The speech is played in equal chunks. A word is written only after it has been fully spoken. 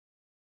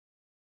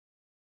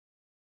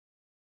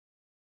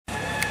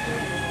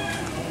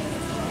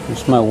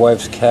It's my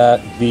wife's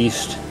cat,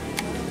 Beast,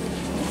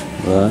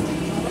 but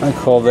I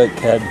call that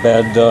cat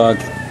Bad Dog,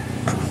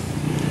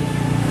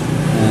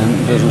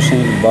 and it doesn't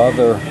seem to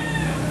bother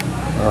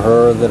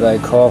her that I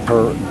call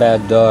her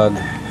Bad Dog.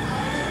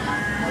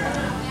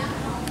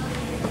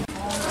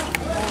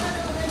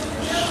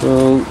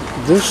 So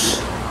this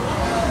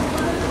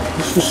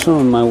is some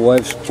of my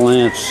wife's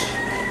plants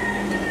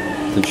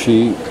that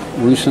she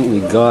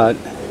recently got.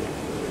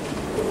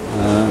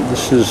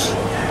 This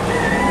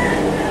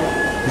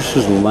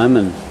is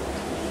lemon.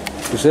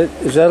 Is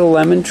that a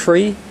lemon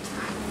tree,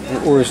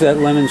 or is that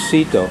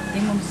lemoncito?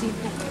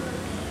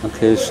 Lemoncito.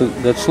 Okay, so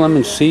that's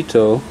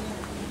lemoncito,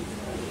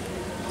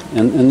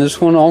 and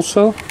this one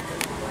also.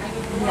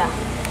 Yeah.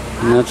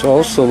 And that's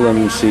also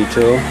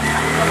lemoncito.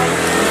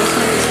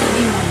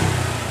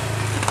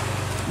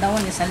 That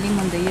one is a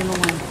lemon, the yellow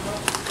one.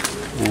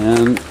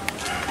 And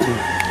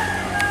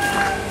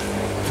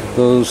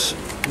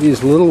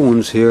these little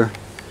ones here,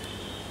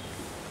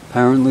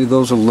 apparently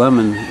those are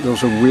lemon.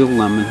 Those are real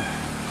lemon.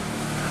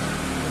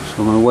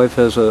 So my wife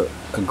has a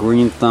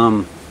green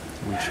thumb,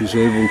 which she's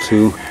able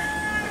to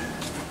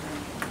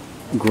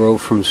grow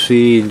from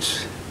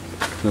seeds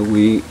that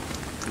we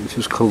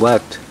just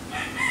collect.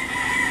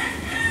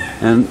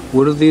 And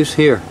what are these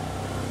here?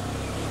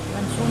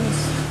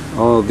 Lanzones.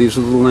 Oh, these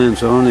are the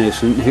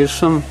lanzones. And here's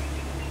some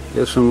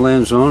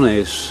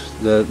lanzones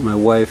that my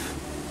wife,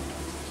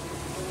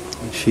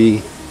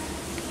 she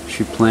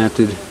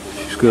planted.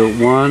 She's got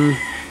 1,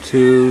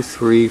 2,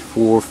 3,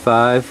 4,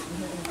 5.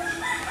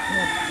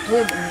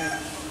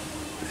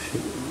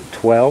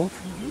 12?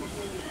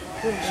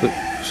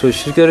 So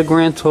she's got a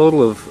grand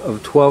total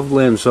of 12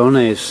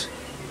 lanzones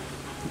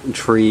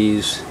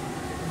trees.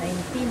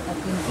 19.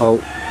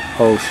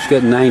 Oh, she's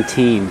got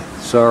 19.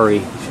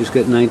 Sorry, she's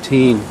got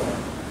 19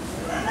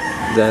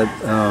 that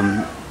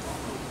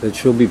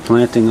she'll be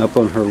planting up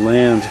on her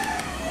land,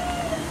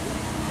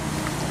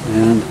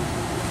 and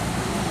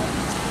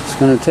it's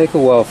going to take a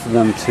while for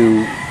them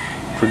to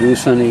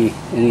produce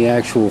any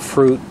actual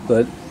fruit,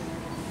 but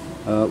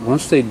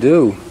once they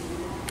do,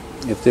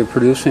 if they're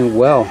producing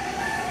well,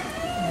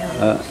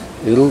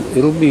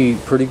 it'll be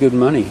pretty good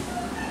money.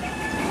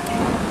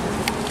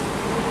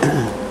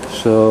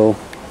 So,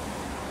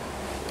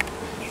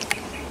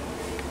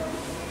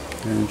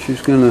 and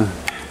she's gonna,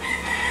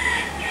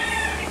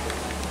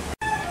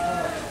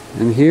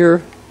 and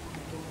here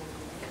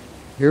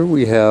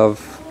we have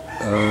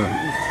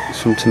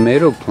some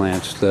tomato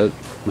plants that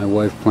my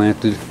wife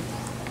planted,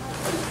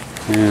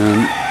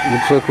 and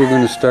looks like we're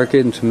going to start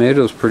getting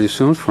tomatoes pretty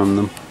soon from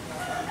them.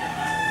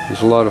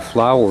 There's a lot of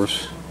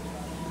flowers,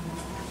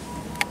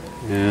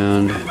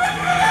 and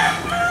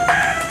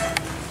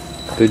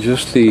they're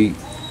just the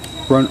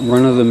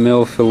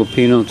run-of-the-mill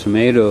Filipino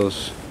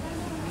tomatoes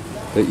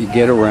that you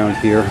get around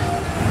here.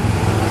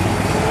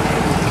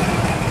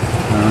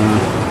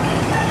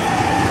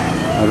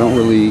 I don't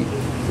really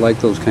like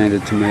those kind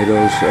of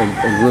tomatoes.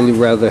 I'd really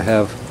rather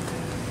have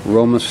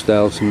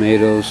Roma-style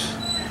tomatoes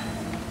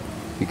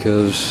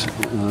because,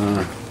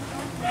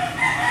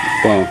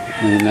 well,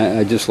 I mean,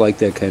 I just like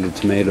that kind of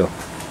tomato.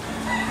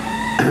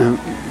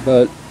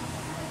 But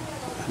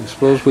I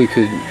suppose we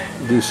could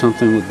do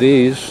something with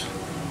these.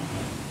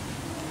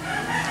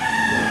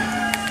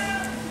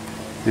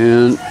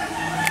 And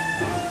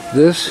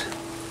this,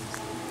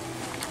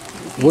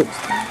 what's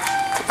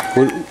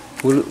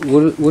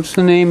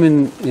the name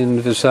in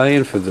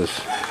Visayan for this?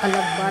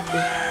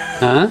 Alagbati.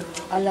 Huh?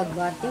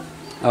 Alagbati.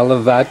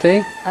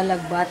 Alavate?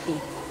 Alagbati.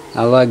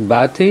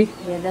 Alagbati?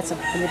 Yeah, that's a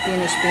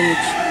Filipino spinach.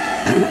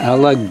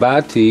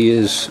 Alagbati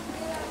is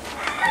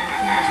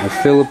a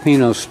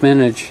Filipino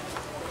spinach.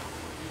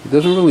 It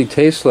doesn't really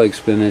taste like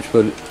spinach,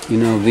 but you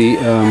know the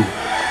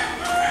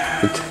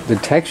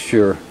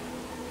texture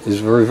is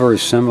very, very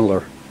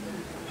similar.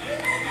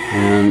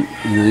 And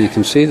you know, you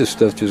can see the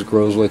stuff just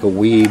grows like a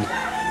weed.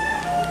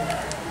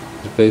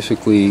 It's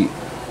basically, you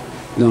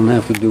don't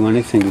have to do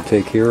anything to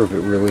take care of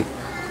it, really.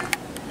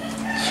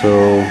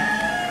 So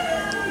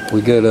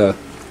we got a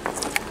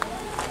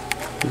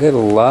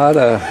lot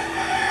of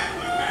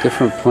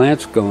different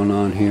plants going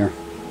on here.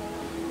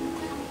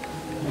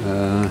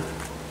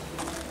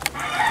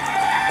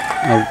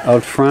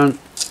 Out front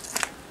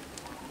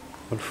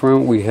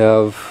we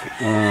have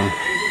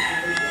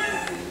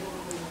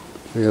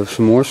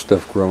some more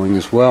stuff growing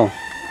as well.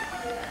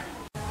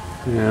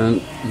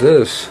 And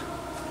this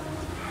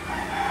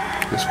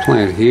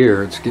plant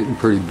here, it's getting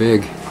pretty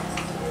big.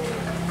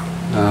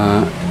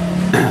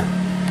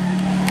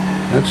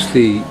 That's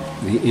the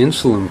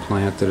insulin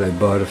plant that I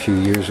bought a few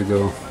years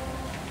ago,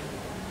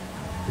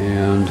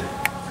 and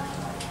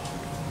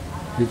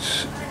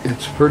it's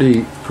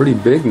pretty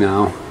big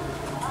now.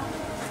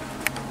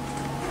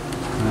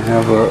 I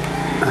have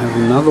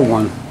another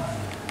one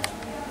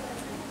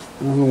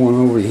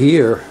over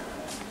here,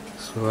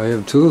 so I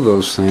have two of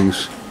those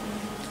things.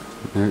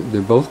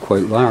 They're both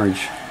quite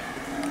large.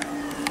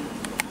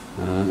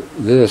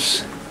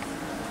 This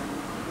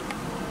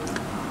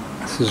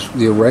is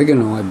the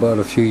oregano I bought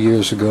a few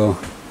years ago,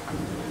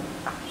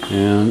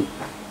 and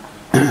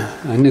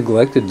I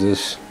neglected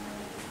this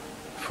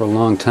for a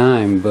long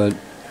time, but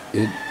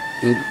it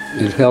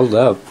held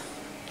up.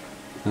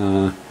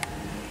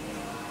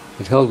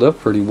 It held up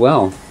pretty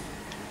well.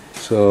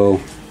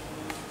 So,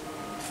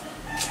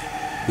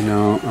 you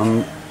know,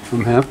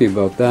 I'm happy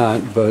about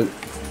that. But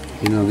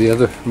you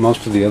know,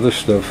 most of the other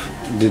stuff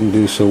didn't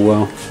do so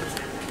well.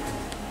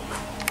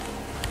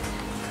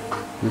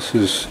 This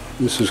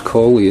is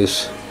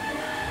coleus,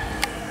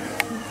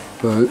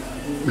 but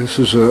this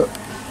is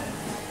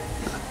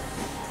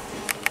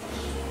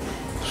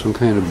some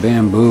kind of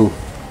bamboo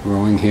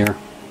growing here.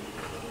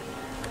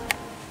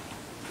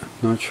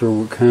 Not sure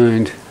what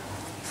kind,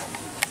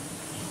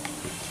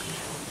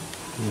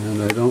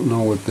 and I don't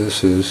know what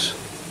this is.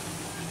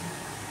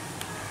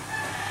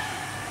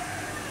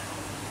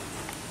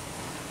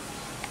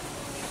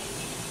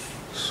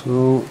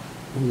 So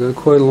we've got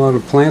quite a lot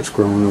of plants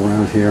growing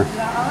around here.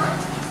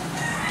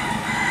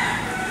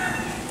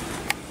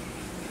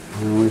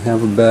 And we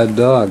have a bad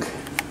dog.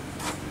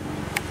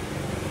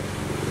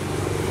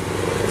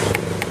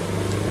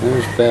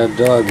 There's bad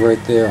dog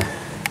right there.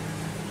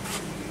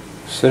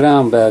 Sit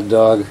down, bad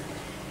dog.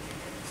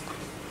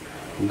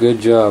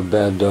 Good job,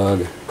 bad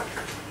dog.